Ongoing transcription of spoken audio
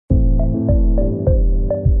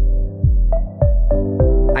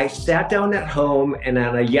I sat down at home and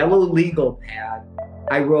on a yellow legal pad,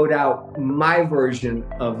 I wrote out my version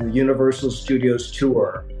of the Universal Studios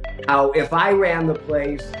tour. How, if I ran the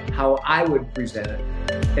place, how I would present it,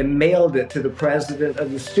 and mailed it to the president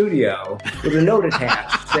of the studio with a note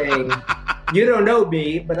attached saying, "You don't know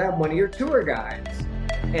me, but I'm one of your tour guides."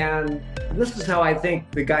 And this is how I think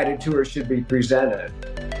the guided tour should be presented.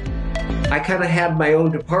 I kind of had my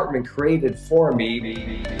own department created for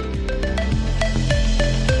me.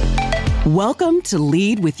 Welcome to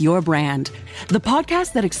Lead with Your Brand, the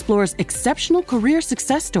podcast that explores exceptional career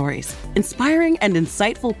success stories, inspiring and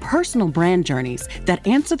insightful personal brand journeys that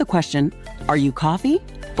answer the question, are you coffee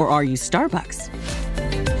or are you Starbucks?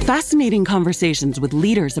 Fascinating conversations with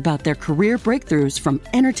leaders about their career breakthroughs from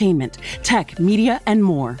entertainment, tech, media, and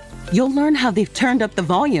more. You'll learn how they've turned up the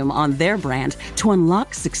volume on their brand to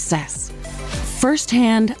unlock success.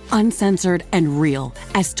 Firsthand, uncensored, and real,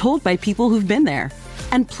 as told by people who've been there.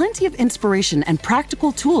 And plenty of inspiration and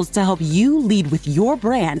practical tools to help you lead with your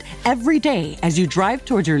brand every day as you drive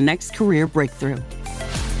towards your next career breakthrough.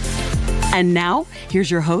 And now,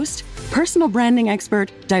 here's your host, personal branding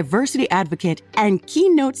expert, diversity advocate, and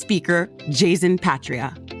keynote speaker, Jason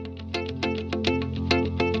Patria.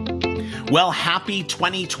 Well, happy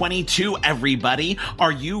 2022, everybody.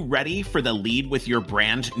 Are you ready for the Lead with Your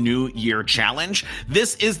Brand New Year Challenge?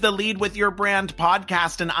 This is the Lead with Your Brand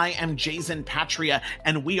podcast, and I am Jason Patria,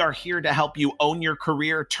 and we are here to help you own your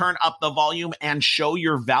career, turn up the volume, and show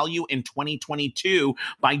your value in 2022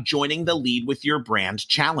 by joining the Lead with Your Brand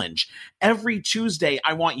Challenge. Every Tuesday,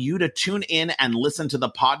 I want you to tune in and listen to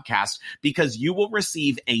the podcast because you will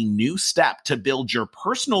receive a new step to build your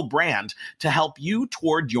personal brand to help you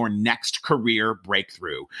toward your next career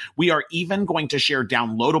breakthrough. We are even going to share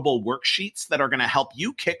downloadable worksheets that are going to help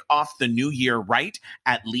you kick off the new year right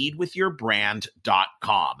at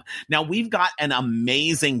leadwithyourbrand.com. Now, we've got an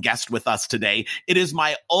amazing guest with us today. It is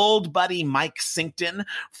my old buddy, Mike Sinkton,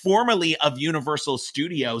 formerly of Universal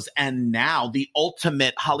Studios and now the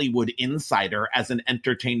ultimate Hollywood insider as an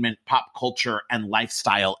entertainment, pop culture, and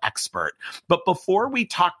lifestyle expert. But before we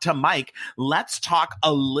talk to Mike, let's talk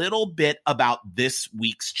a little bit about this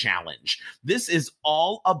week's challenge. This is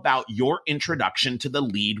all about your introduction to the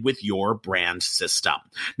Lead with Your Brand system.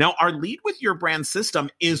 Now, our Lead with Your Brand system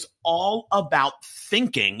is all about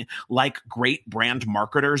thinking like great brand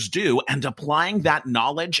marketers do and applying that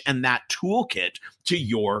knowledge and that toolkit to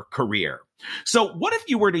your career. So what if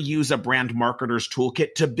you were to use a brand marketer's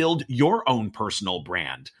toolkit to build your own personal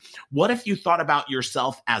brand? What if you thought about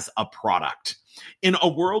yourself as a product? In a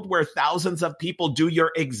world where thousands of people do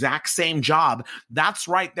your exact same job, that's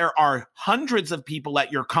right, there are hundreds of people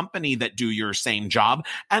at your company that do your same job,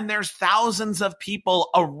 and there's thousands of people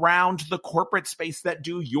around the corporate space that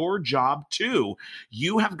do your job too.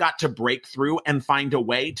 You have got to break through and find a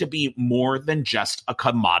way to be more than just a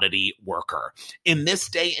commodity worker. In this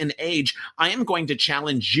day and age, I am going to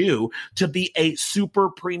challenge you to be a super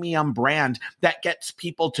premium brand that gets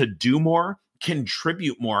people to do more,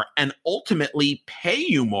 contribute more, and ultimately pay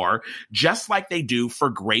you more, just like they do for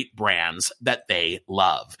great brands that they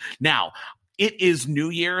love. Now, it is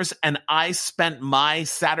New Year's, and I spent my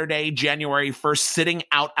Saturday, January 1st, sitting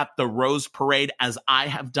out at the Rose Parade as I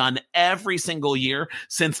have done every single year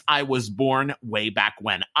since I was born way back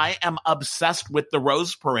when. I am obsessed with the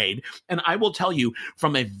Rose Parade, and I will tell you,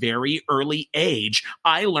 from a very early age,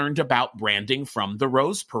 I learned about branding from the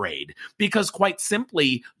Rose Parade. Because quite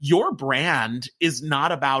simply, your brand is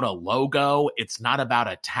not about a logo, it's not about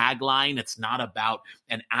a tagline, it's not about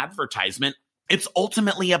an advertisement. It's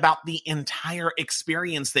ultimately about the entire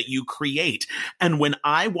experience that you create. And when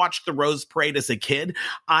I watched the Rose Parade as a kid,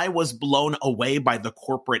 I was blown away by the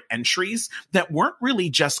corporate entries that weren't really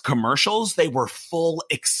just commercials. They were full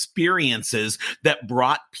experiences that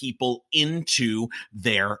brought people into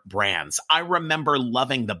their brands. I remember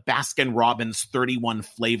loving the Baskin-Robbins 31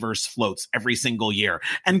 flavors floats every single year.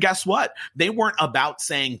 And guess what? They weren't about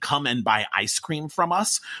saying, come and buy ice cream from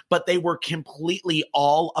us, but they were completely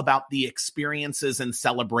all about the experiences and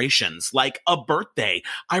celebrations, like a birthday.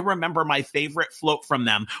 I remember my favorite float from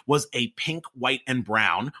them was a pink, white, and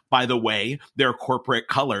brown. By the way, their corporate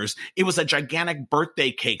colors. It was a gigantic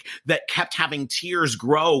birthday cake that kept having tiers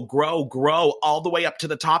grow all the way up to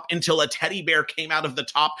the top until a teddy bear came out of the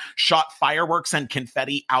top, shot fireworks and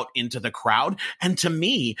confetti out into the crowd. And to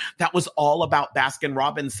me, that was all about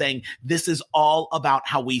Baskin-Robbins saying, this is all about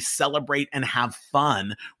how we celebrate and have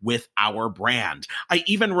fun with our brand. I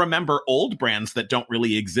even remember old brands brands that don't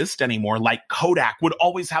really exist anymore, like Kodak, would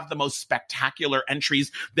always have the most spectacular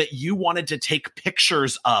entries that you wanted to take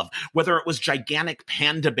pictures of, whether it was gigantic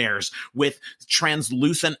panda bears with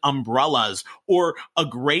translucent umbrellas or a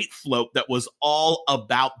great float that was all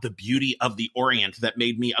about the beauty of the Orient that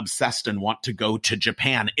made me obsessed and want to go to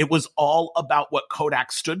Japan. It was all about what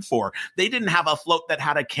Kodak stood for. They didn't have a float that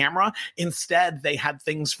had a camera. Instead, they had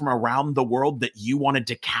things from around the world that you wanted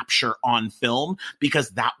to capture on film, because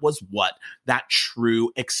that was what that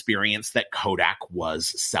true experience that Kodak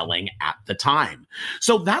was selling at the time.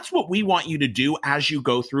 So that's what we want you to do as you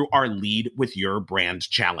go through our Lead with Your Brand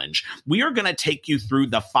challenge. We are going to take you through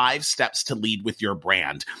the 5 steps to lead with your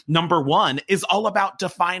brand. Number 1 is all about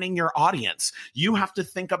defining your audience. You have to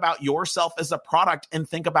think about yourself as a product and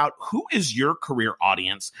think about who is your career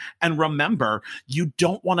audience. And remember, you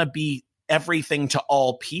don't want to be everything to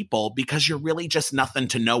all people, because you're really just nothing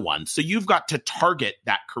to no one. So you've got to target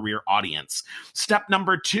that career audience. Step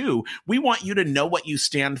number 2, we want you to know what you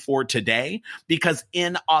stand for today, because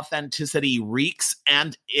inauthenticity reeks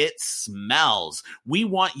and it smells. We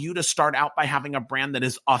want you to start out by having a brand that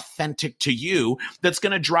is authentic to you, that's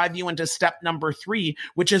going to drive you into step number 3,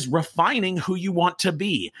 which is refining who you want to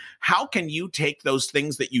be. How can you take those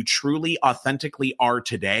things that you truly authentically are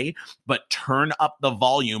today, but turn up the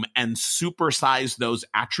volume and supersize those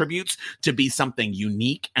attributes to be something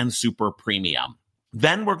unique and super premium?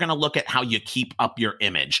 Then we're going to look at how you keep up your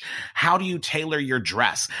image. How do you tailor your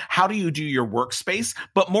dress? How do you do your workspace?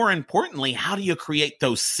 But more importantly, how do you create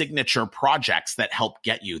those signature projects that help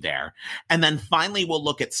get you there? And then finally, we'll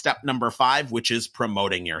look at step number 5, which is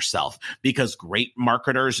promoting yourself, because great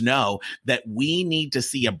marketers know that we need to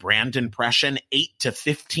see a brand impression 8 to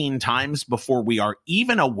 15 times before we are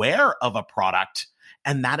even aware of a product.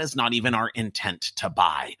 And that is not even our intent to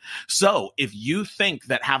buy. So if you think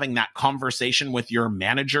that having that conversation with your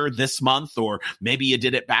manager this month, or maybe you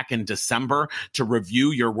did it back in December to review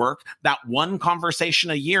your work, that one conversation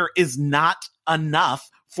a year is not enough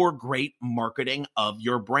for great marketing of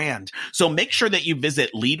your brand. So make sure that you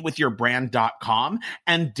visit leadwithyourbrand.com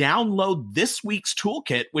and download this week's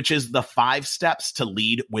toolkit, which is the 5 steps to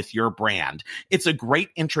lead with your brand. It's a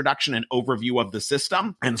great introduction and overview of the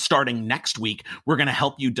system. And starting next week, we're going to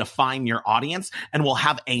help you define your audience, and we'll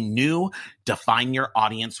have a new Define Your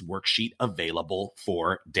Audience worksheet available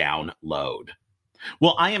for download.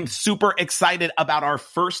 Well, I am super excited about our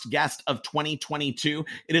first guest of 2022.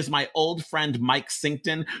 It is my old friend, Mike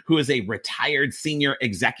Sinkton, who is a retired senior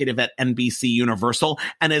executive at NBC Universal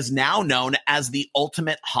and is now known as the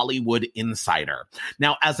ultimate Hollywood insider.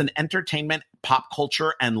 Now, as an entertainment, pop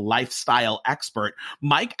culture, and lifestyle expert,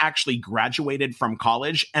 Mike actually graduated from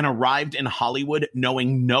college and arrived in Hollywood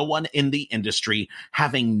knowing no one in the industry,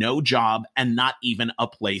 having no job, and not even a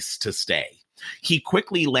place to stay. He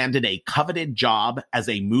quickly landed a coveted job as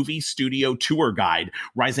a movie studio tour guide,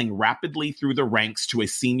 rising rapidly through the ranks to a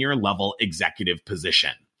senior level executive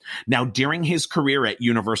position. Now, during his career at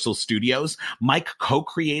Universal Studios, Mike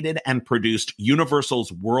co-created and produced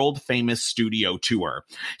Universal's world-famous studio tour.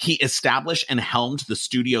 He established and helmed the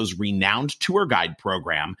studio's renowned tour guide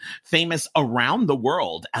program, famous around the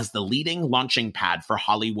world as the leading launching pad for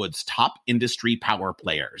Hollywood's top industry power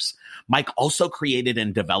players. Mike also created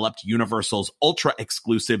and developed Universal's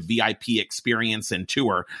ultra-exclusive VIP experience and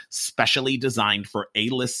tour, specially designed for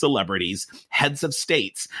A-list celebrities, heads of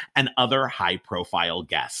states, and other high-profile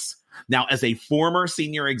guests. Now, as a former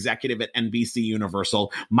senior executive at NBC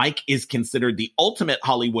Universal, Mike is considered the ultimate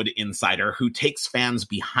Hollywood insider who takes fans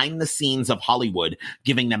behind the scenes of Hollywood,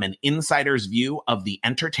 giving them an insider's view of the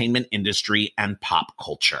entertainment industry and pop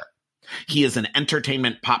culture. He is an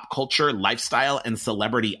entertainment, pop culture, lifestyle, and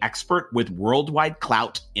celebrity expert with worldwide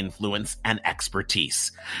clout, influence, and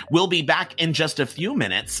expertise. We'll be back in just a few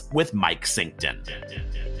minutes with Mike Sinkton.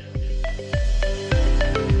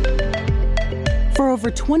 For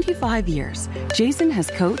over 25 years, Jason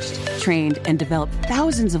has coached, trained, and developed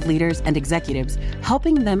thousands of leaders and executives,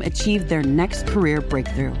 helping them achieve their next career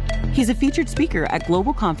breakthrough. He's a featured speaker at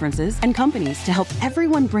global conferences and companies to help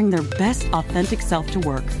everyone bring their best authentic self to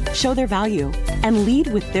work, show their value, and lead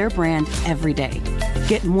with their brand every day.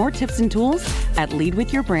 Get more tips and tools at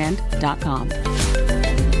leadwithyourbrand.com.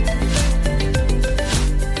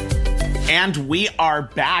 And we are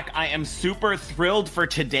back. I am super thrilled for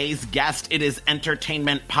today's guest. It is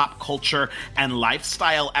entertainment, pop culture, and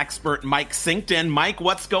lifestyle expert Mike Sinkton. Mike,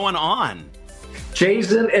 what's going on?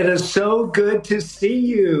 Jason, it is so good to see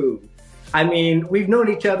you. I mean, we've known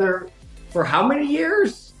each other for how many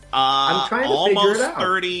years? I'm trying to figure it Almost out.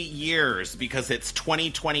 30 years, because it's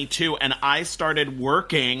 2022, and I started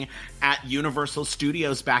working at Universal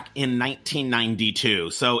Studios back in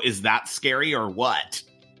 1992. So is that scary or what?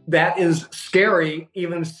 That is scary.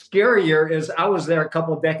 Even scarier is I was there a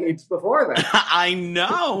couple of decades before that. I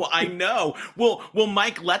know. Well,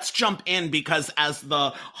 Mike, let's jump in, because as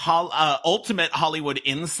the ultimate Hollywood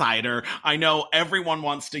insider, I know everyone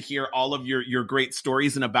wants to hear all of your great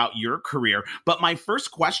stories and about your career. But my first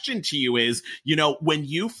question to you is, when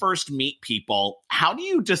you first meet people, how do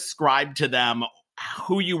you describe to them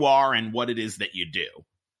who you are and what it is that you do?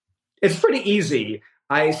 It's pretty easy.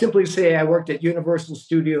 I simply say I worked at Universal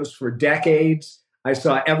Studios for decades. I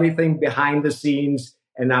saw everything behind the scenes,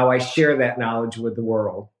 and now I share that knowledge with the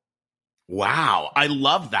world. Wow, I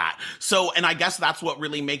love that. So, and I guess that's what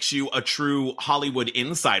really makes you a true Hollywood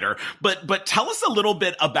insider. But tell us a little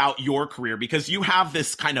bit about your career, because you have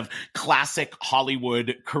this kind of classic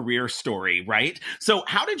Hollywood career story, right? So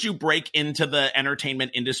how did you break into the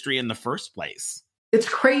entertainment industry in the first place? It's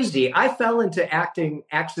crazy. I fell into acting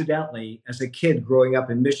accidentally as a kid growing up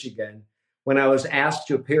in Michigan when I was asked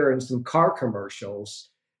to appear in some car commercials.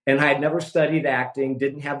 And I had never studied acting,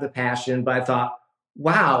 didn't have the passion, but I thought,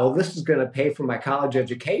 wow, this is going to pay for my college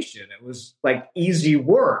education. It was like easy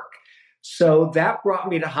work. So that brought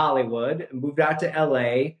me to Hollywood, moved out to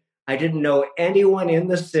LA. I didn't know anyone in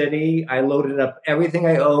the city. I loaded up everything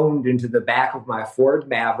I owned into the back of my Ford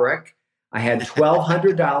Maverick. I had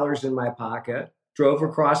 $1,200 in my pocket. Drove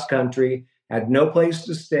across country, had no place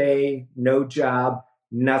to stay, no job,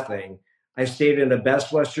 nothing. I stayed in a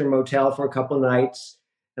Best Western motel for a couple nights.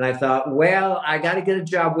 And I thought, well, I got to get a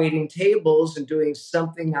job waiting tables and doing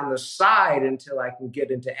something on the side until I can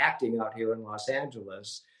get into acting out here in Los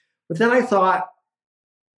Angeles. But then I thought,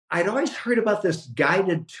 I'd always heard about this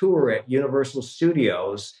guided tour at Universal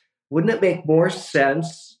Studios. Wouldn't it make more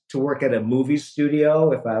sense to work at a movie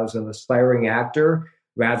studio if I was an aspiring actor,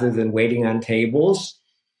 rather than waiting on tables?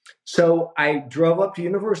 So I drove up to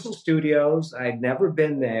Universal Studios. I'd never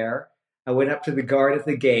been there. I went up to the guard at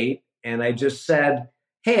the gate and I just said,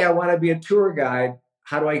 hey, I want to be a tour guide.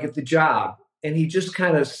 How do I get the job? And he just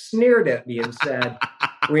kind of sneered at me and said,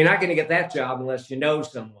 well, you're not going to get that job unless you know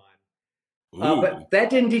someone. But that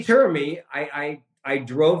didn't deter me. I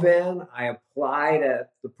drove in. I applied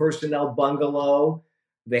at the Personnel Bungalow.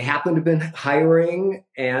 They happened to have been hiring,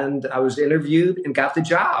 and I was interviewed and got the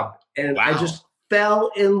job. And Wow. I just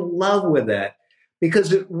fell in love with it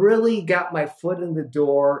because it really got my foot in the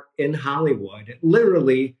door in Hollywood. It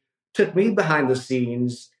literally took me behind the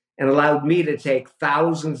scenes and allowed me to take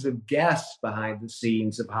thousands of guests behind the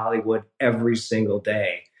scenes of Hollywood every single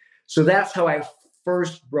day. So that's how I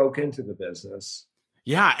first broke into the business.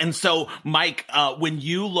 Yeah. And so, Mike, when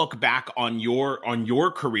you look back on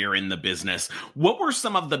your career in the business, what were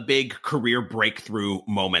some of the big career breakthrough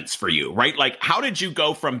moments for you, right? Like, how did you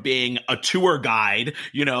go from being a tour guide,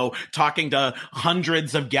 talking to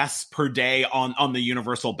hundreds of guests per day on the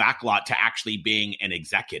Universal backlot, to actually being an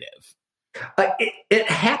executive? It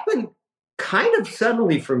happened kind of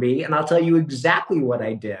suddenly for me, and I'll tell you exactly what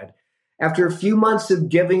I did. After a few months of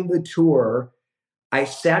giving the tour, I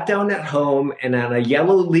sat down at home and on a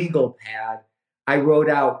yellow legal pad, I wrote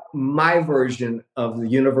out my version of the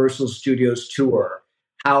Universal Studios tour,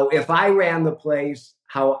 how if I ran the place,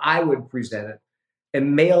 how I would present it,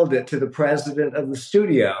 and mailed it to the president of the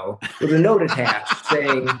studio with a note attached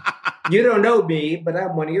saying, you don't know me, but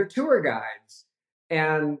I'm one of your tour guides.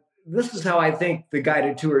 And this is how I think the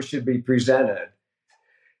guided tour should be presented.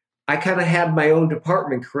 I kind of had my own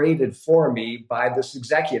department created for me by this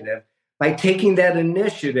executive by taking that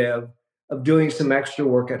initiative of doing some extra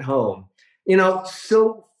work at home.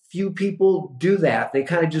 So few people do that. They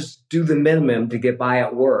kind of just do the minimum to get by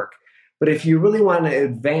at work. But if you really want to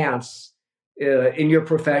advance in your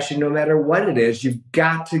profession, no matter what it is, you've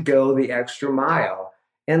got to go the extra mile.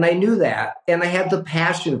 And I knew that, and I had the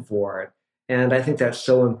passion for it. And I think that's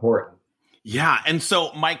so important. Yeah. And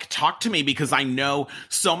so, Mike, talk to me, because I know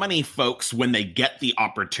so many folks, when they get the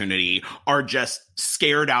opportunity, are just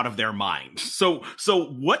scared out of their mind. So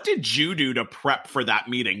what did you do to prep for that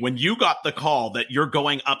meeting? When you got the call that you're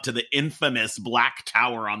going up to the infamous Black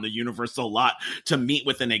Tower on the Universal lot to meet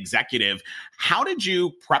with an executive, how did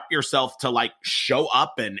you prep yourself to show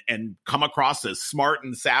up and come across as smart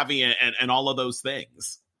and savvy and all of those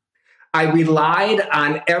things? I relied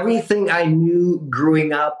on everything I knew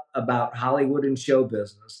growing up about Hollywood and show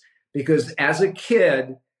business, because as a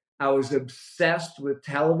kid, I was obsessed with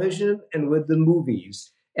television and with the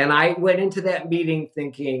movies. And I went into that meeting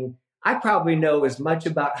thinking, I probably know as much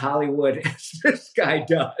about Hollywood as this guy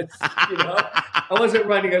does. You know, I wasn't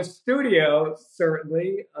running a studio,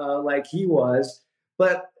 certainly, like he was,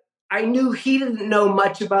 but I knew he didn't know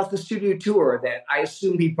much about the studio tour. That I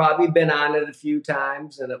assumed he'd probably been on it a few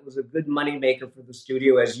times, and it was a good moneymaker for the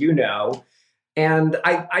studio, as you know. And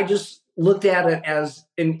I just looked at it as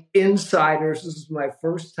an insider. This is my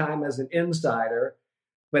first time as an insider,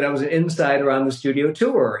 but I was an insider on the studio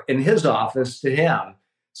tour in his office to him.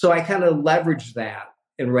 So I kind of leveraged that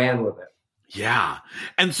and ran with it. Yeah.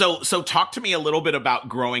 And so talk to me a little bit about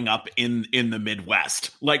growing up in the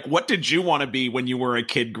Midwest. Like, what did you want to be when you were a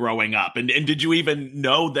kid growing up? And did you even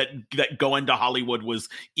know that going to Hollywood was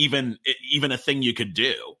even a thing you could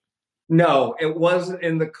do? No, it wasn't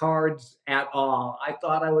in the cards at all. I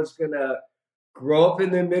thought I was going to grow up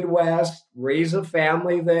in the Midwest, raise a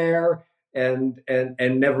family there, and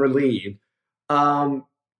never leave.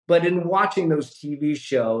 But in watching those TV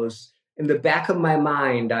shows, in the back of my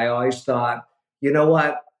mind, I always thought, you know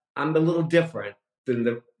what? I'm a little different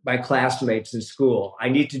than my classmates in school. I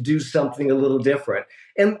need to do something a little different.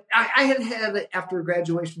 And I had, after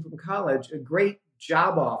graduation from college, a great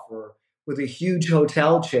job offer with a huge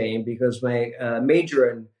hotel chain because my major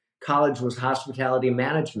in college was hospitality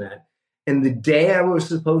management. And the day I was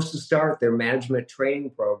supposed to start their management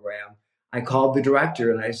training program, I called the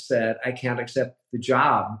director and I said, I can't accept the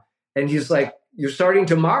job. And he's like, you're starting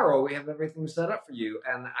tomorrow. We have everything set up for you.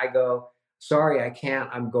 And I go, sorry, I can't.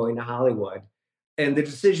 I'm going to Hollywood. And the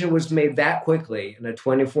decision was made that quickly in a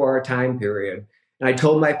 24-hour time period. And I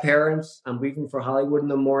told my parents I'm leaving for Hollywood in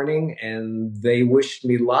the morning, and they wished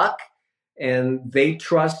me luck. And they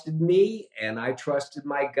trusted me, and I trusted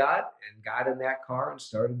my gut and got in that car and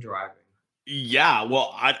started driving. Yeah,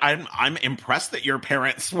 well, I'm impressed that your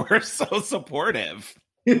parents were so supportive.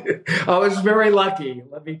 I was very lucky,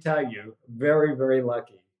 let me tell you. Very, very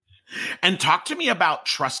lucky. And talk to me about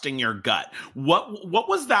trusting your gut. What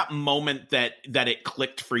was that moment that it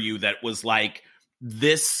clicked for you that was like,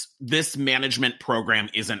 this management program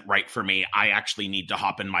isn't right for me. I actually need to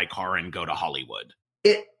hop in my car and go to Hollywood?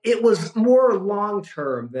 It was more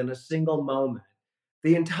long-term than a single moment.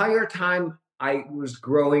 The entire time I was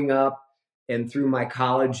growing up and through my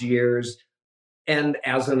college years and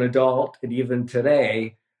as an adult and even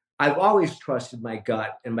today, I've always trusted my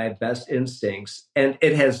gut and my best instincts, and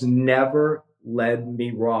it has never led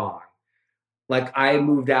me wrong. Like, I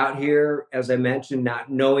moved out here, as I mentioned,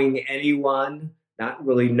 not knowing anyone, not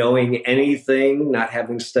really knowing anything, not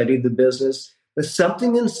having studied the business, but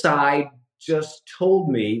something inside just told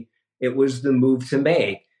me it was the move to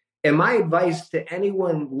make. And my advice to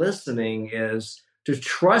anyone listening is to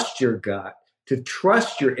trust your gut, to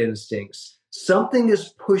trust your instincts. Something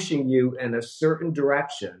is pushing you in a certain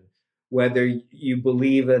direction, whether you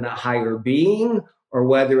believe in a higher being or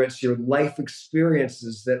whether it's your life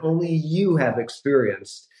experiences that only you have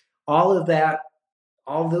experienced. All of that,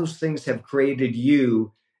 all those things have created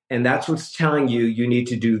you. And that's what's telling you you need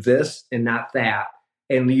to do this and not that.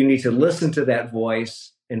 And you need to listen to that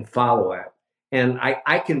voice and follow it. And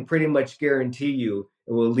I can pretty much guarantee you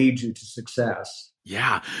it will lead you to success.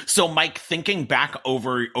 Yeah. So, Mike, thinking back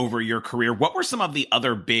over your career, what were some of the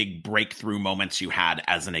other big breakthrough moments you had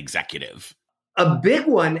as an executive? A big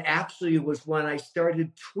one actually was when I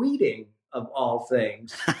started tweeting, of all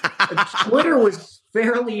things. Twitter was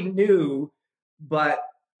fairly new, but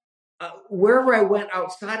wherever I went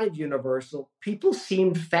outside of Universal, people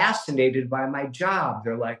seemed fascinated by my job.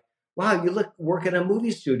 They're like, wow, you work in a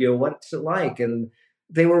movie studio. What's it like? And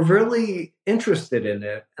they were really interested in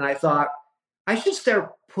it. And I thought, I should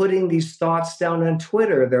start putting these thoughts down on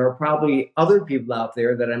Twitter. There are probably other people out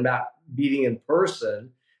there that I'm not meeting in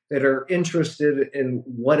person that are interested in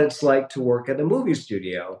what it's like to work at a movie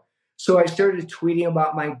studio. So I started tweeting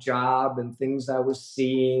about my job and things I was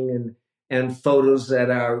seeing and photos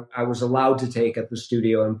that I was allowed to take at the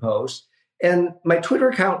studio and post. And my Twitter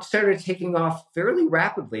account started taking off fairly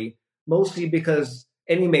rapidly, mostly because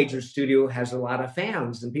any major studio has a lot of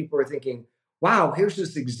fans. And people are thinking, wow, here's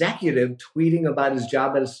this executive tweeting about his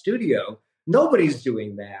job at a studio. Nobody's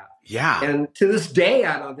doing that. Yeah. And to this day,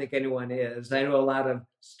 I don't think anyone is. I know a lot of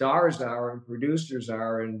stars are and producers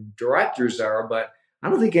are and directors are, but I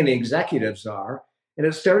don't think any executives are. And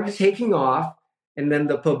it started taking off. And then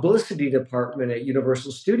the publicity department at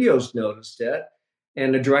Universal Studios noticed it.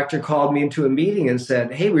 And the director called me into a meeting and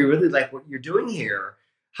said, hey, we really like what you're doing here.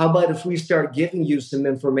 How about if we start giving you some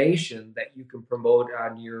information that you can promote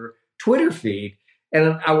on your Twitter feed?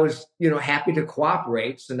 And I was, happy to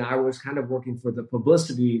cooperate. So now I was kind of working for the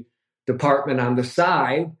publicity department on the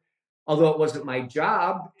side. Although it wasn't my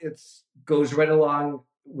job, it goes right along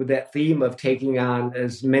with that theme of taking on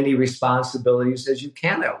as many responsibilities as you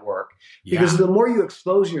can at work. Because the more you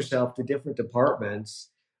expose yourself to different departments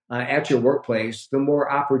at your workplace, the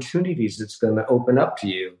more opportunities it's going to open up to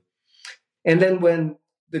you. And then when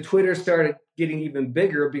the Twitter started getting even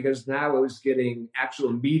bigger, because now I was getting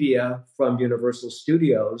actual media from Universal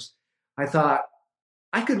Studios, I thought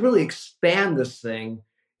I could really expand this thing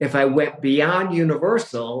if I went beyond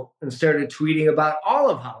Universal and started tweeting about all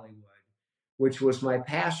of Hollywood, which was my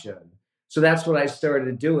passion. So that's what I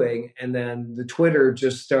started doing. And then the Twitter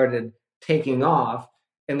just started taking off.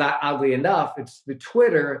 And oddly enough, it's the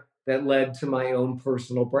Twitter that led to my own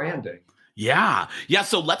personal branding. Yeah.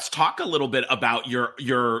 So let's talk a little bit about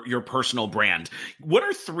your personal brand. What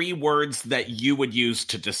are 3 words that you would use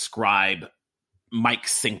to describe Mike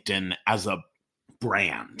Sinkton as a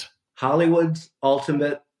brand? Hollywood's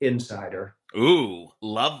ultimate insider. Ooh,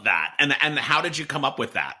 love that. And how did you come up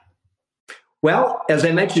with that? Well, as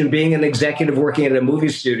I mentioned, being an executive working at a movie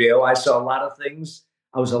studio, I saw a lot of things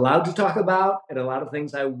I was allowed to talk about and a lot of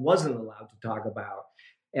things I wasn't allowed to talk about.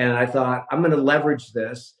 And I thought, I'm going to leverage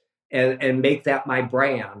this and make that my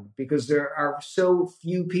brand, because there are so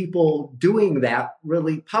few people doing that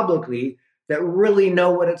really publicly that really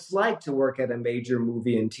know what it's like to work at a major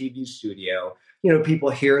movie and TV studio. You know, people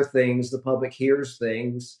hear things, the public hears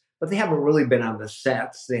things, but they haven't really been on the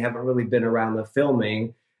sets. They haven't really been around the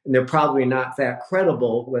filming, and they're probably not that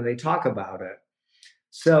credible when they talk about it.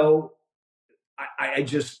 So I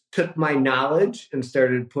just took my knowledge and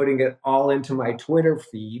started putting it all into my Twitter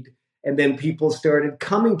feed. And then people started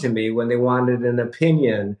coming to me when they wanted an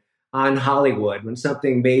opinion on Hollywood, when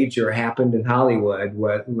something major happened in Hollywood,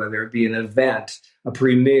 whether it be an event, a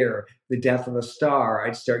premiere, the death of a star.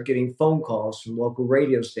 I'd start getting phone calls from local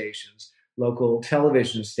radio stations, local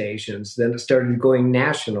television stations. Then it started going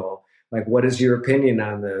national. Like, what is your opinion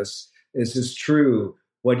on this? Is this true?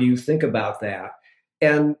 What do you think about that?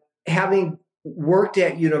 And having worked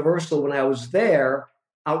at Universal when I was there,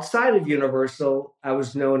 outside of Universal, I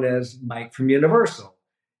was known as Mike from Universal.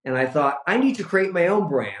 And I thought, I need to create my own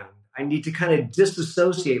brand. I need to kind of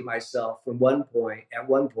disassociate myself at one point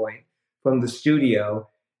from the studio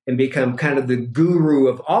and become kind of the guru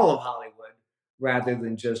of all of Hollywood rather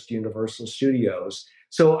than just Universal Studios.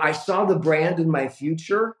 So I saw the brand in my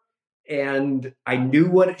future and I knew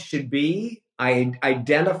what it should be. I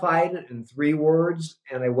identified it in 3 words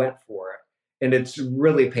and I went for it. And it's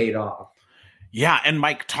really paid off. Yeah. And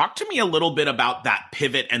Mike, talk to me a little bit about that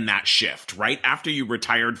pivot and that shift, right? After you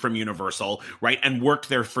retired from Universal, right? And worked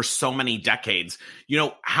there for so many decades, you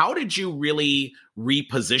know, how did you really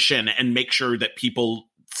reposition and make sure that people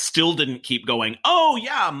still didn't keep going, oh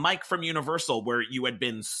yeah, Mike from Universal, where you had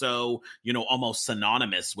been so, you know, almost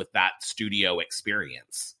synonymous with that studio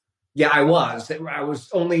experience? Yeah, I was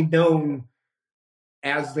only known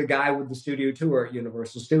as the guy with the studio tour at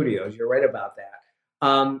Universal Studios. You're right about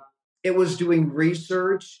that. It was doing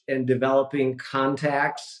research and developing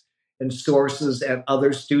contacts and sources at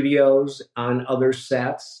other studios on other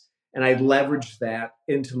sets. And I leveraged that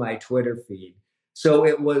into my Twitter feed. So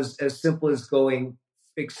it was as simple as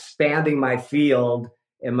expanding my field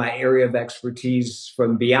and my area of expertise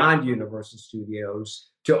from beyond Universal Studios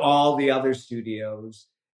to all the other studios.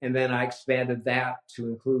 And then I expanded that to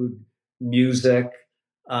include music,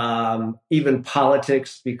 even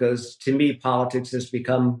politics, because to me, politics has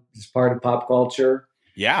become part of pop culture.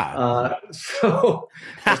 Yeah. So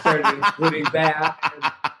I started including that.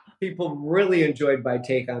 And people really enjoyed my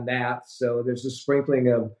take on that. So there's a sprinkling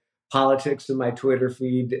of politics in my Twitter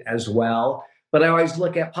feed as well. But I always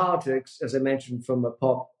look at politics, as I mentioned, from a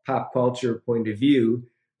pop culture point of view,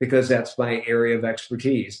 because that's my area of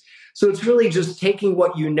expertise. So it's really just taking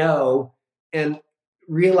what you know and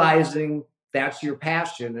realizing that's your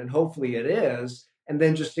passion, and hopefully it is, and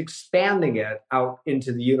then just expanding it out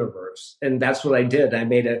into the universe. And that's what I did. I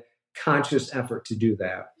made a conscious effort to do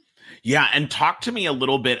that. Yeah. And talk to me a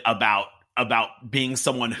little bit about being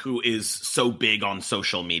someone who is so big on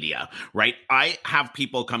social media, right? I have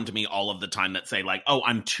people come to me all of the time that say like, oh,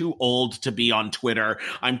 I'm too old to be on Twitter.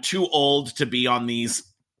 I'm too old to be on these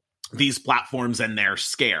platforms, and they're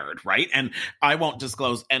scared, right? And I won't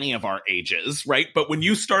disclose any of our ages, right? But when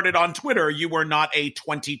you started on Twitter, you were not a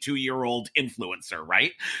 22-year-old influencer,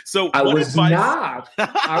 right? So I was not.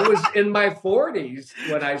 I was in my 40s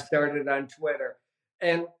when I started on Twitter.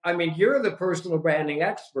 And I mean, you're the personal branding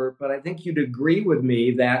expert, but I think you'd agree with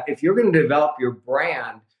me that if you're going to develop your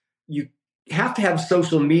brand, you have to have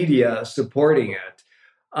social media supporting it.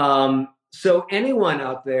 So anyone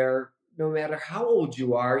out there, no matter how old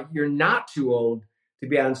you are, you're not too old to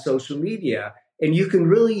be on social media. And you can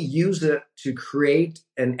really use it to create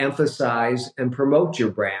and emphasize and promote your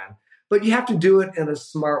brand. But you have to do it in a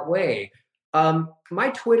smart way. My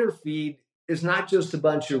Twitter feed is not just a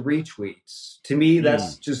bunch of retweets. To me,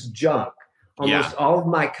 that's just junk. Almost all of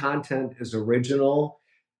my content is original.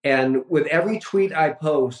 And with every tweet I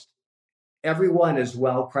post, every one is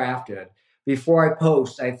well crafted. Before I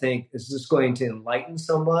post, I think, is this going to enlighten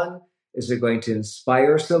someone? Is it going to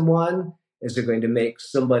inspire someone? Is it going to make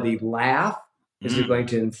somebody laugh? Is it going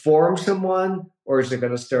to inform someone? Or is it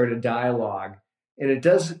going to start a dialogue? And it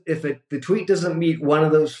does, if the tweet doesn't meet one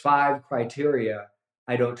of those 5 criteria,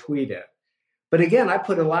 I don't tweet it. But again, I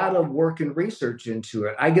put a lot of work and research into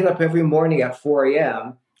it. I get up every morning at 4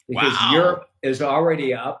 a.m. because Europe is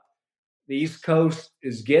already up. The East Coast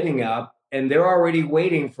is getting up, and they're already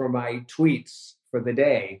waiting for my tweets for the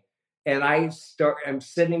day. And I'm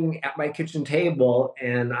sitting at my kitchen table,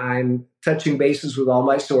 and I'm touching bases with all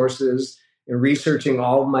my sources and researching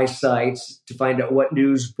all of my sites to find out what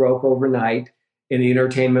news broke overnight in the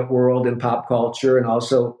entertainment world and pop culture, and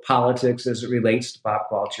also politics as it relates to pop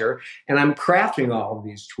culture. And I'm crafting all of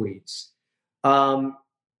these tweets.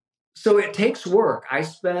 So it takes work. I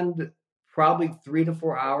spend probably 3 to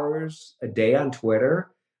 4 hours a day on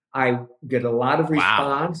Twitter. I get a lot of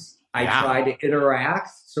response. I try to interact.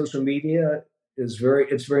 Social media it's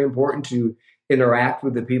very important to interact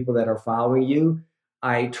with the people that are following you.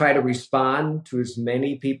 I try to respond to as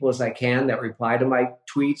many people as I can that reply to my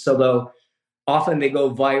tweets, although often they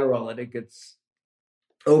go viral and it gets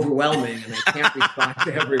overwhelming and I can't respond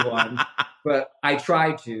to everyone, but I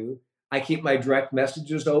try to. I keep my direct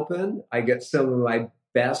messages open. I get some of my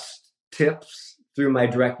best tips through my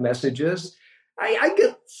direct messages. I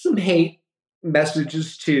get some hate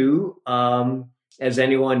messages too, as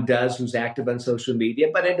anyone does who's active on social media,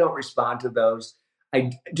 but I don't respond to those.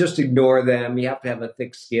 I just ignore them. You have to have a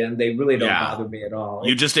thick skin. They really don't bother me at all.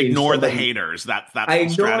 You just ignore the haters. That's I the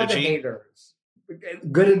strategy. Ignore the haters.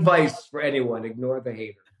 Good advice for anyone. Ignore the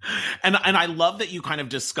haters. And I love that you kind of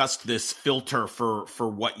discussed this filter for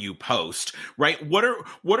what you post, right? What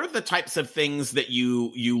are the types of things that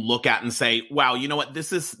you look at and say, wow, you know what,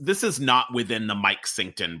 this is not within the Mike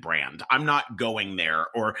Sinkton brand. I'm not going there.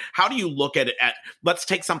 Or how do you look at it let's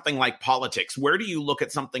take something like politics. Where do you look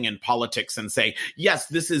at something in politics and say, yes,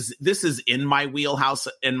 this is in my wheelhouse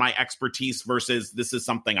and my expertise versus this is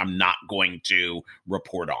something I'm not going to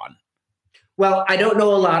report on? Well, I don't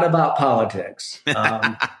know a lot about politics.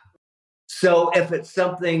 So if it's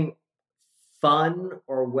something fun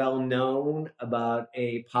or well-known about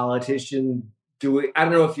a politician, I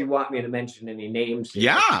don't know if you want me to mention any names here.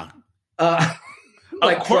 Yeah.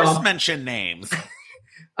 Like of course, Trump. mention names.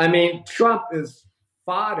 I mean, Trump is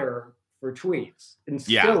fodder for tweets and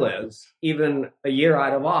still is, even a year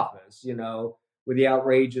out of office, with the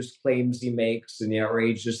outrageous claims he makes and the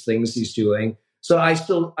outrageous things he's doing. So I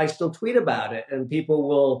still tweet about it, and people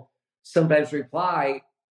will sometimes reply,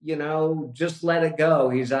 just let it go.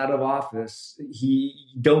 He's out of office.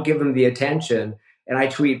 Don't give him the attention. And I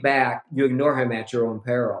tweet back, you ignore him at your own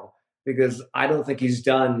peril, because I don't think he's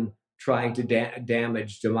done trying to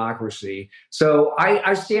damage democracy. So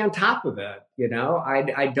I stay on top of it.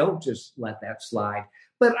 I don't just let that slide.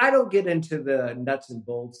 But I don't get into the nuts and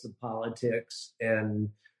bolts of politics and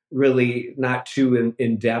really not too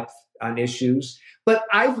in depth on issues. But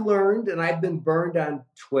I've learned, and I've been burned on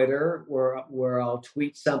Twitter where I'll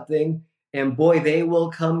tweet something and boy, they will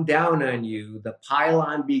come down on you. The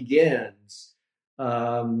pile-on begins.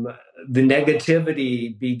 The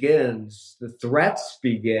negativity begins. The threats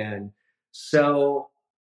begin. So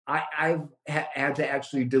I've had to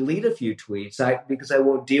actually delete a few tweets because I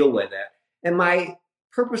won't deal with it. And my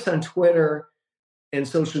purpose on Twitter and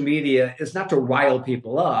social media is not to rile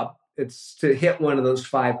people up. It's to hit one of those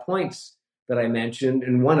 5 points that I mentioned.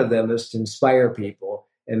 And one of them is to inspire people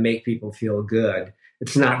and make people feel good.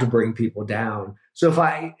 It's not to bring people down. So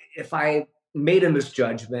if I made a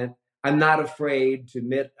misjudgment, I'm not afraid to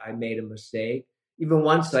admit I made a mistake. Even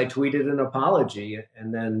once I tweeted an apology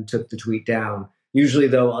and then took the tweet down. Usually,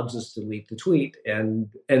 though, I'll just delete the tweet and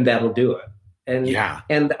that'll do it.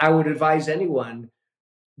 And I would advise anyone,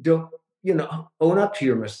 don't, own up to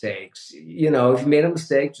your mistakes. If you made a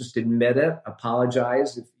mistake, just admit it,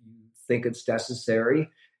 apologize if you think it's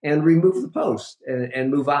necessary, and remove the post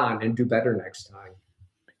and move on and do better next time.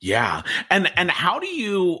 Yeah. And how do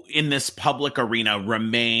you, in this public arena,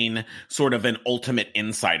 remain sort of an ultimate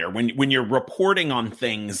insider? When you're reporting on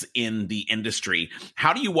things in the industry,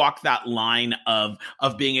 how do you walk that line of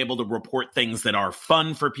being able to report things that are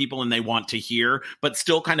fun for people and they want to hear, but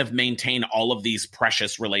still kind of maintain all of these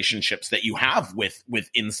precious relationships that you have with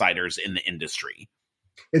insiders in the industry?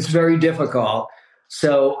 It's very difficult.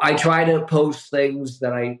 So I try to post things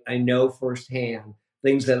that I know firsthand,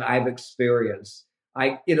 things that I've experienced.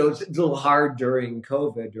 It's a little hard during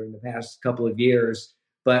COVID, during the past couple of years,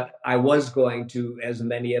 but I was going to as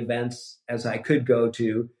many events as I could go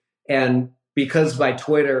to. And because my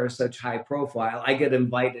Twitter is such high profile, I get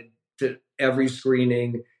invited to every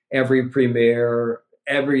screening, every premiere,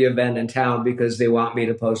 every event in town because they want me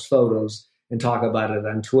to post photos and talk about it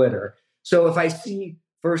on Twitter. So if I see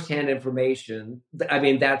firsthand information, I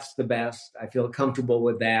mean, that's the best. I feel comfortable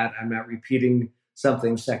with that. I'm not repeating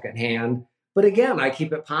something secondhand. But again, I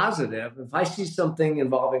keep it positive. If I see something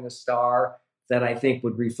involving a star that I think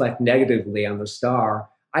would reflect negatively on the star,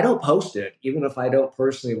 I don't post it, even if I don't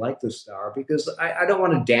personally like the star, because I don't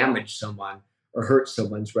want to damage someone or hurt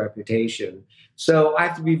someone's reputation. So I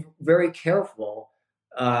have to be very careful,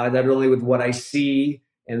 not only with what I see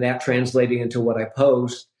and that translating into what I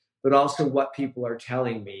post, but also what people are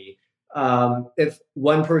telling me. If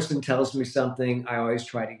one person tells me something, I always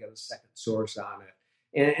try to get a second source on it.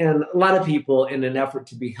 And a lot of people, in an effort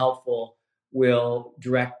to be helpful, will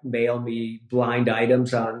direct mail me blind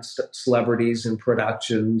items on celebrities and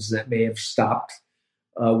productions that may have stopped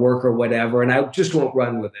work or whatever. And I just won't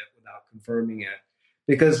run with it without confirming it.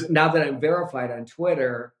 Because now that I'm verified on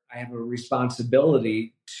Twitter, I have a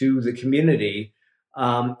responsibility to the community.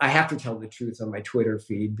 I have to tell the truth on my Twitter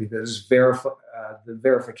feed because the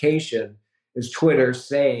verification is Twitter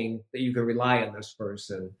saying that you can rely on this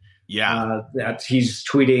person. Yeah. That he's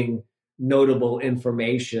tweeting notable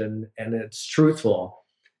information and it's truthful.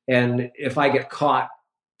 And if I get caught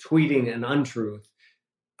tweeting an untruth,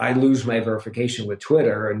 I lose my verification with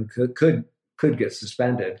Twitter and could get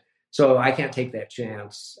suspended. So I can't take that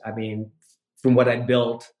chance. I mean, from what I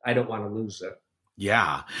built, I don't want to lose it.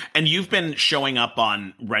 Yeah. And you've been showing up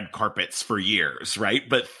on red carpets for years, right?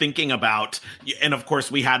 But thinking about, and of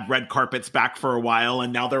course we had red carpets back for a while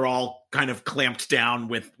and now they're all kind of clamped down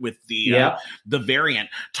with the variant.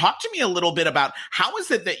 Talk to me a little bit about how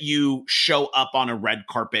is it that you show up on a red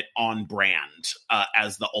carpet on brand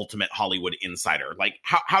as the ultimate Hollywood insider? Like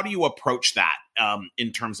how do you approach that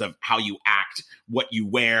in terms of how you act, what you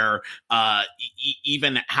wear,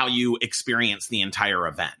 even how you experience the entire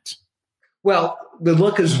event? Well, the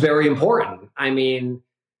look is very important. I mean,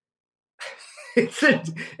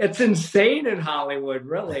 it's insane in Hollywood,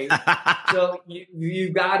 really. So you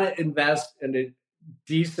got to invest in a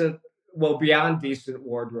decent, well, beyond decent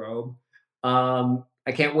wardrobe.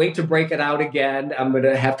 I can't wait to break it out again. I'm going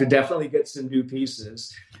to have to definitely get some new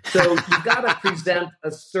pieces. So you've got to present a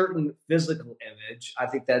certain physical image. I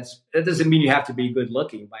think that doesn't mean you have to be good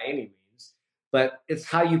looking by any means, but it's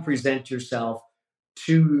how you present yourself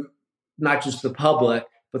to not just the public,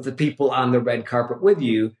 but the people on the red carpet with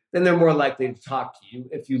you, then they're more likely to talk to you.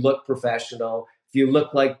 If you look professional, if you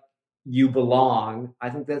look like you belong,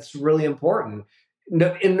 I think that's really important.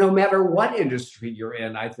 No matter what industry you're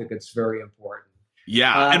in, I think it's very important.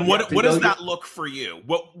 Yeah. And what does that look for you?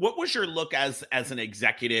 What was your look as an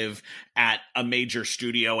executive at a major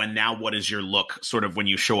studio? And now what is your look sort of when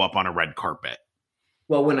you show up on a red carpet?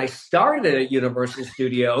 Well, when I started at Universal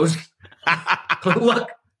Studios,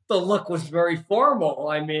 the look was very formal.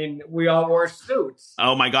 I mean, we all wore suits.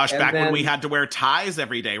 Oh my gosh, back when we had to wear ties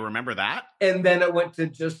every day. Remember that? And then it went to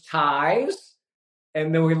just ties.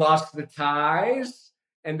 And then we lost the ties.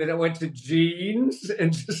 And then it went to jeans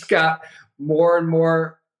and just got more and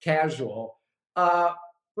more casual. But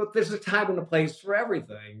there's a time and a place for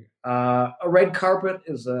everything. A red carpet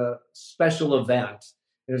is a special event.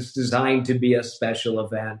 It's designed to be a special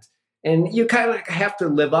event. And you kind of have to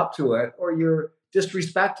live up to it or you're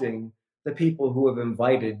disrespecting the people who have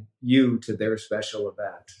invited you to their special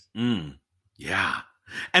event. Yeah.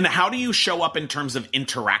 And how do you show up in terms of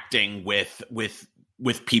interacting with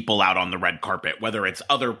people out on the red carpet, whether it's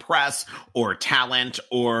other press or talent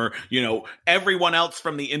or, everyone else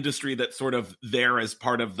from the industry that's sort of there as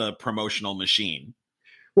part of the promotional machine?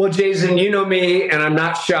 Well, Jason, you know me, and I'm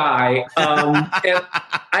not shy. And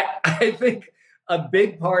I think a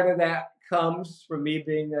big part of that comes from me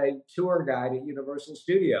being a tour guide at Universal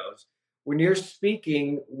Studios. When you're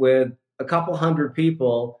speaking with a couple hundred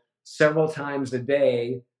people several times a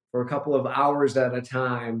day for a couple of hours at a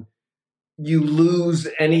time, you lose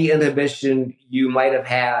any inhibition you might have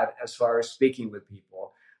had as far as speaking with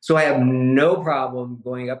people. So I have no problem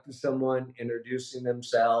going up to someone, introducing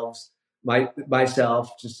themselves,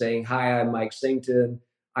 myself, just saying, hi, I'm Mike Singleton.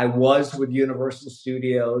 I was with Universal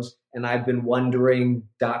Studios and I've been wondering ...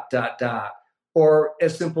 Or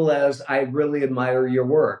as simple as, I really admire your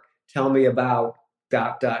work. Tell me about ...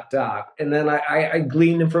 And then I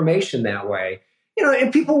glean information that way.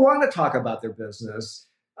 And people want to talk about their business.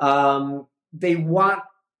 They want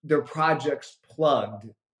their projects plugged.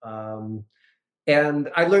 And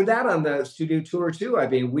I learned that on the studio tour too. I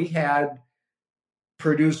mean, we had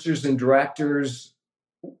producers and directors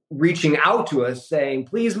reaching out to us saying,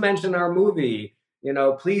 please mention our movie,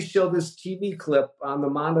 please show this TV clip on the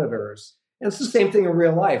monitors. And it's the same thing in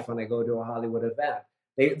real life when I go to a Hollywood event.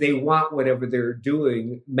 They want whatever they're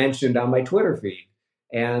doing mentioned on my Twitter feed.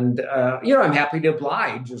 And, I'm happy to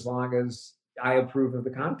oblige as long as I approve of the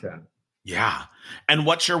content. Yeah. And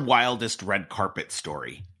what's your wildest red carpet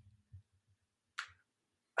story?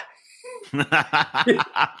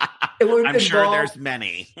 I'm sure there's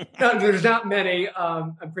many. No, there's not many.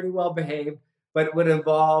 I'm pretty well behaved, but it would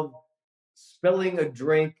involve spilling a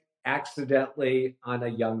drink accidentally on a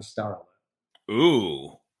young starlet.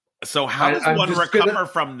 Ooh. So how does one recover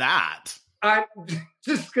from that? I'm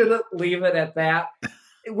just going to leave it at that.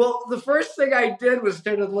 Well, the first thing I did was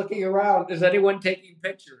started looking around. Is anyone taking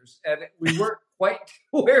pictures? And we weren't quite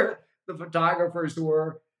where the photographers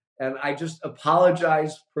were. And I just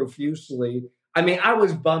apologized profusely. I mean, I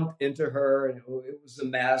was bumped into her and it was a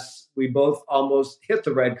mess. We both almost hit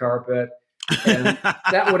the red carpet. And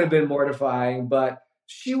that would have been mortifying. But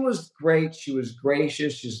she was great. She was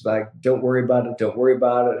gracious. She's like, don't worry about it. Don't worry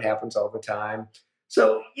about it. It happens all the time.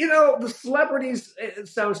 So, the celebrities, it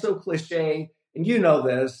sounds so cliche. And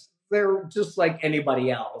this, they're just like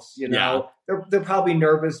anybody else, Yeah. They're probably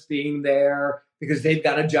nervous being there because they've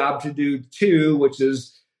got a job to do too, which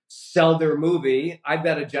is sell their movie. I've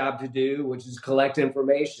got a job to do, which is collect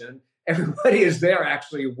information. Everybody is there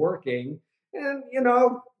actually working. And,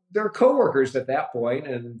 they're coworkers at that point,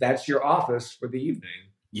 and that's your office for the evening.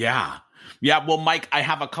 Yeah. Yeah. Well, Mike, I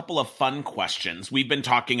have a couple of fun questions. We've been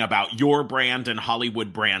talking about your brand and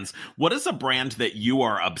Hollywood brands. What is a brand that you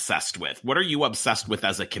are obsessed with? What are you obsessed with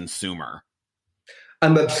as a consumer?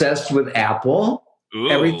 I'm obsessed with Apple.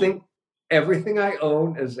 Ooh. Everything I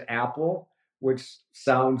own is Apple, which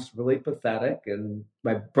sounds really pathetic. And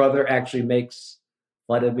my brother actually makes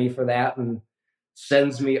fun of me for that and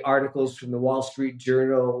sends me articles from the Wall Street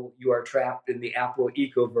Journal. You are trapped in the Apple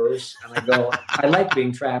ecoverse. And I go, I like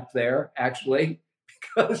being trapped there, actually,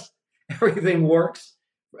 because everything works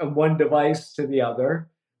from one device to the other.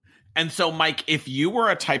 And so, Mike, if you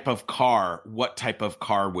were a type of car, what type of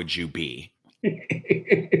car would you be?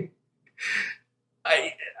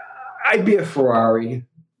 I'd be a Ferrari.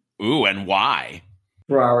 Ooh, and why?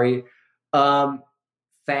 Ferrari.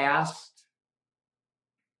 Fast.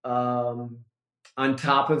 On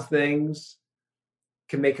top of things,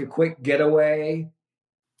 can make a quick getaway.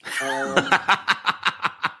 And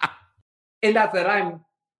not that I'm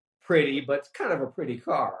pretty, but it's kind of a pretty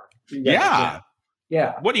car. Yeah.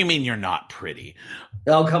 Yeah. What do you mean you're not pretty?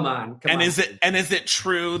 Oh, come on. Is it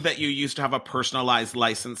true that you used to have a personalized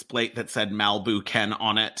license plate that said Malibu Ken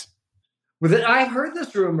on it? I've heard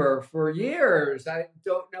this rumor for years. I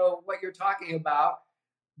don't know what you're talking about.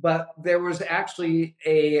 But there was actually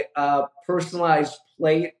a personalized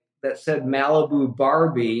plate that said Malibu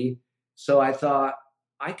Barbie. So I thought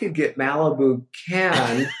I could get Malibu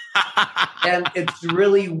Ken. And it's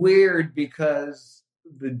really weird because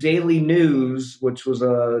the Daily News, which was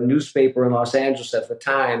a newspaper in Los Angeles at the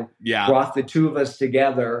time, brought the two of us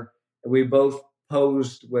together. And we both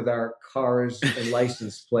posed with our cars and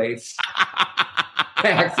license plates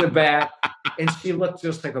back to back. And she looked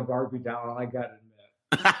just like a Barbie doll, I got to admit.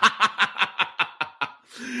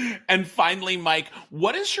 And finally, Mike,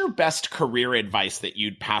 what is your best career advice that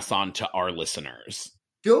you'd pass on to our listeners?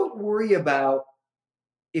 Don't worry about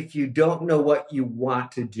if you don't know what you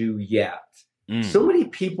want to do yet. So many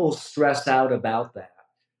people stress out about that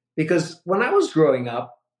because when I was growing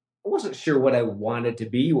up, I wasn't sure what I wanted to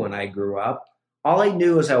be when I grew up. All I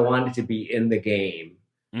knew is I wanted to be in the game.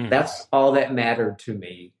 That's all that mattered to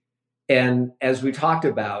me. And as we talked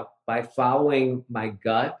about, by following my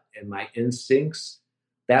gut and my instincts,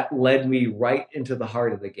 that led me right into the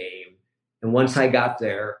heart of the game. And once I got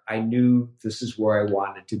there, I knew this is where I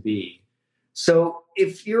wanted to be. So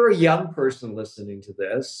if you're a young person listening to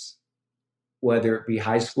this, whether it be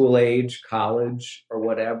high school age, college, or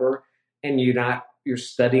whatever, and you're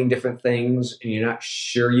studying different things and you're not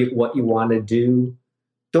sure what you want to do,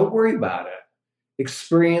 don't worry about it.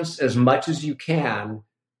 Experience as much as you can.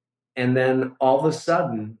 And then all of a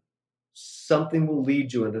sudden, something will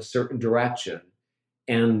lead you in a certain direction.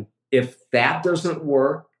 And if that doesn't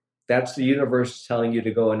work, that's the universe telling you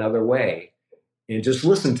to go another way. And just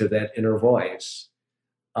listen to that inner voice.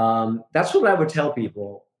 That's what I would tell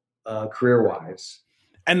people career-wise.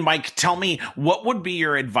 And Mike, tell me, what would be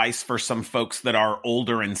your advice for some folks that are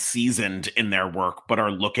older and seasoned in their work, but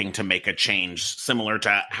are looking to make a change similar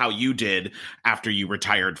to how you did after you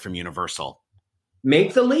retired from Universal?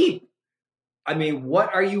 Make the leap. I mean,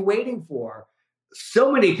 what are you waiting for?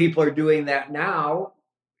 So many people are doing that now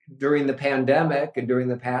during the pandemic and during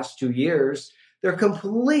the past 2 years. They're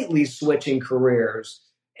completely switching careers.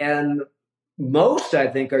 And most, I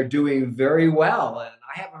think, are doing very well. And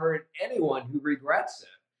I haven't heard anyone who regrets it.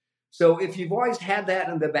 So if you've always had that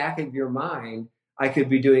in the back of your mind, I could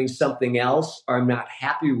be doing something else, or I'm not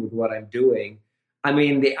happy with what I'm doing. I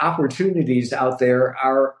mean, the opportunities out there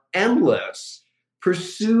are endless.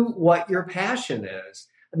 Pursue what your passion is.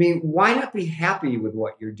 I mean, why not be happy with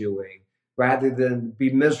what you're doing rather than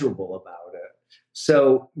be miserable about it?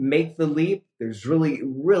 So make the leap. There's really,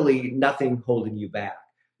 really nothing holding you back.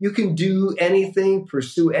 You can do anything,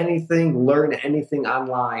 pursue anything, learn anything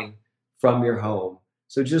online from your home.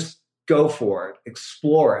 So just go for it,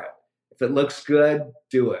 explore it. If it looks good,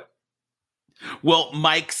 do it. Well,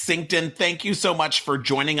 Mike Sinkton, thank you so much for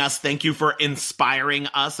joining us. Thank you for inspiring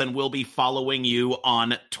us, and we'll be following you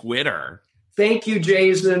on Twitter. Thank you,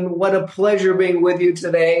 Jason. What a pleasure being with you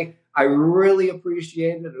today. I really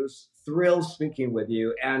appreciate it. It was thrilled speaking with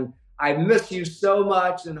you, and I miss you so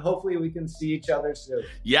much, and hopefully we can see each other soon.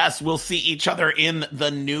 Yes, we'll see each other in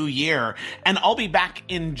the new year, and I'll be back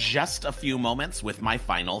in just a few moments with my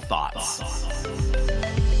final thoughts.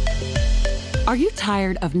 Are you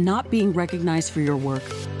tired of not being recognized for your work?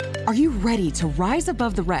 Are you ready to rise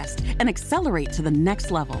above the rest and accelerate to the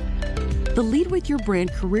next level? The Lead with Your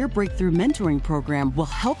Brand Career Breakthrough Mentoring Program will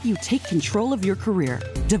help you take control of your career,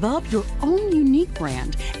 develop your own unique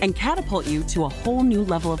brand, and catapult you to a whole new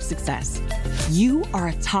level of success. You are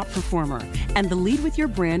a top performer, and the Lead with Your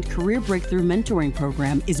Brand Career Breakthrough Mentoring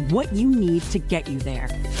Program is what you need to get you there.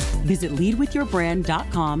 Visit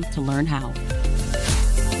leadwithyourbrand.com to learn how.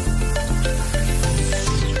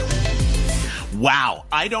 Wow,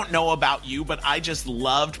 I don't know about you, but I just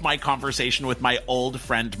loved my conversation with my old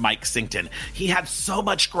friend Mike Sinkton. He had so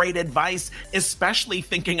much great advice, especially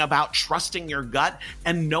thinking about trusting your gut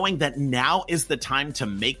and knowing that now is the time to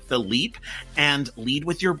make the leap and lead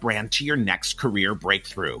with your brand to your next career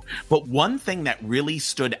breakthrough. But one thing that really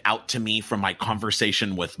stood out to me from my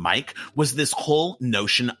conversation with Mike was this whole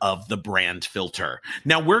notion of the brand filter.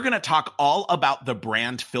 Now, we're going to talk all about the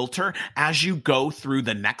brand filter as you go through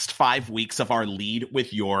the next 5 weeks of our Lead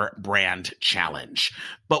with Your Brand Challenge.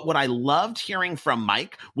 But what I loved hearing from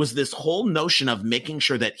Mike was this whole notion of making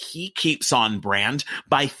sure that he keeps on brand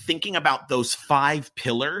by thinking about those 5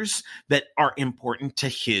 pillars that are important to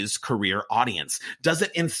his career audience. Does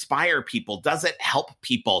it inspire people? Does it help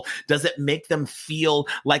people? Does it make them feel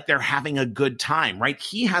like they're having a good time, right?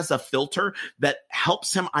 He has a filter that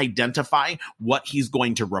helps him identify what he's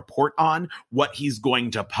going to report on, what he's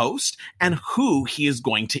going to post, and who he is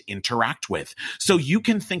going to interact with. So you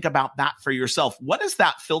can think about that for yourself. What is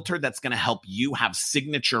that filter that's going to help you have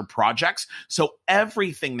signature projects so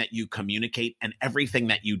everything that you communicate and everything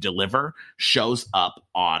that you deliver shows up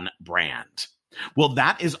on brand? Well,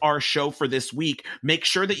 that is our show for this week. Make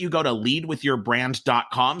sure that you go to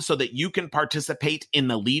leadwithyourbrand.com so that you can participate in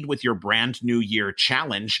the Lead with Your Brand New Year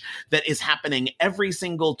Challenge that is happening every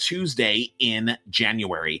single Tuesday in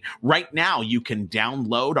January. Right now, you can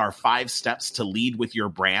download our 5 steps to lead with your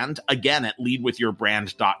brand, again at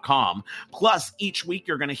leadwithyourbrand.com. Plus, each week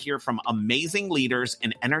you're going to hear from amazing leaders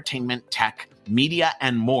in entertainment, tech, media,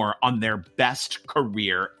 and more on their best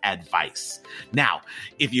career advice. Now,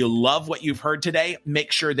 if you love what you've heard today,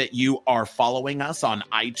 make sure that you are following us on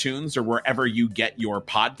iTunes or wherever you get your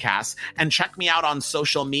podcasts, and check me out on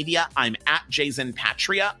social media. I'm at Jason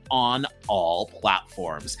Patria on all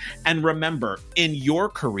platforms. And remember, in your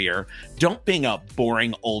career, don't be a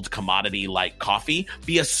boring old commodity like coffee.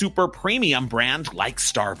 Be a super premium brand like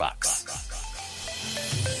Starbucks.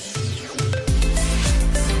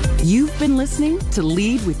 You've been listening to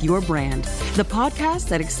Lead with Your Brand, the podcast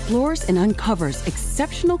that explores and uncovers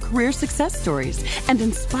exceptional career success stories and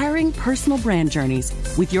inspiring personal brand journeys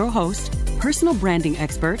with your host, personal branding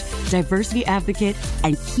expert, diversity advocate,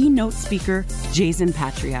 and keynote speaker, Jason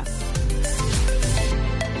Patria.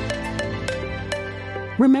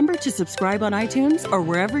 Remember to subscribe on iTunes or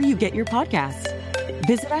wherever you get your podcasts.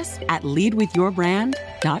 Visit us at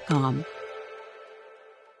leadwithyourbrand.com.